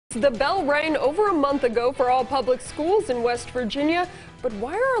The bell rang over a month ago for all public schools in West Virginia, but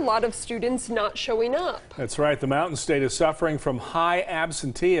why are a lot of students not showing up? That's right. The Mountain State is suffering from high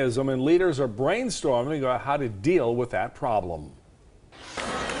absenteeism, and leaders are brainstorming about how to deal with that problem.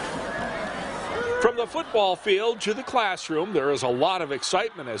 From the football field to the classroom, there is a lot of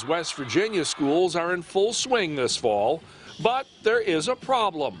excitement as West Virginia schools are in full swing this fall. But there is a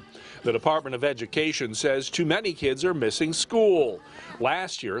problem. The Department of Education says too many kids are missing school.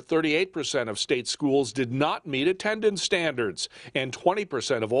 Last year, 38% of state schools did not meet attendance standards, and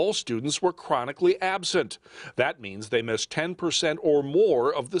 20% of all students were chronically absent. That means they missed 10% or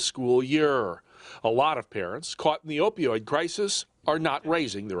more of the school year. A lot of parents caught in the opioid crisis are not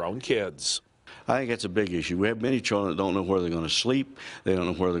raising their own kids. I think that's a big issue. We have many children that don't know where they're going to sleep, they don't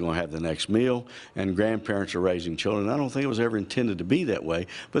know where they're going to have the next meal, and grandparents are raising children. I don't think it was ever intended to be that way,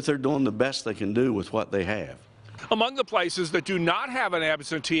 but they're doing the best they can do with what they have. Among the places that do not have an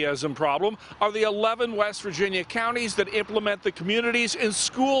absenteeism problem are the 11 West Virginia counties that implement the Communities in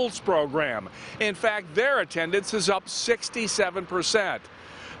Schools program. In fact, their attendance is up 67%.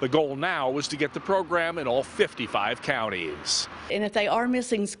 The goal now is to get the program in all 55 counties. And if they are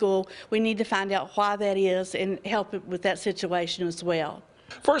missing school, we need to find out why that is and help with that situation as well.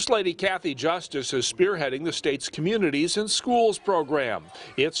 First Lady Kathy Justice is spearheading the state's Communities in Schools program.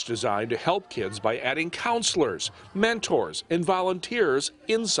 It's designed to help kids by adding counselors, mentors, and volunteers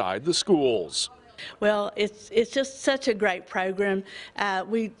inside the schools. Well, it's just such a great program.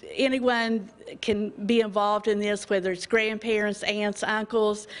 Anyone can be involved in this, whether it's grandparents, aunts,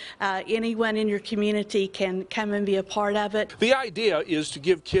 uncles, anyone in your community can come and be a part of it. The idea is to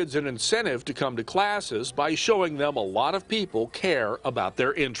give kids an incentive to come to classes by showing them a lot of people care about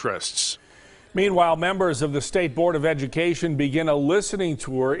their interests. Meanwhile, members of the State Board of Education begin a listening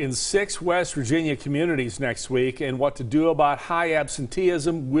tour in 6 West Virginia communities next week, and what to do about high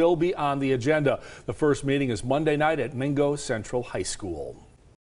absenteeism will be on the agenda. The first meeting is Monday night at Mingo Central High School.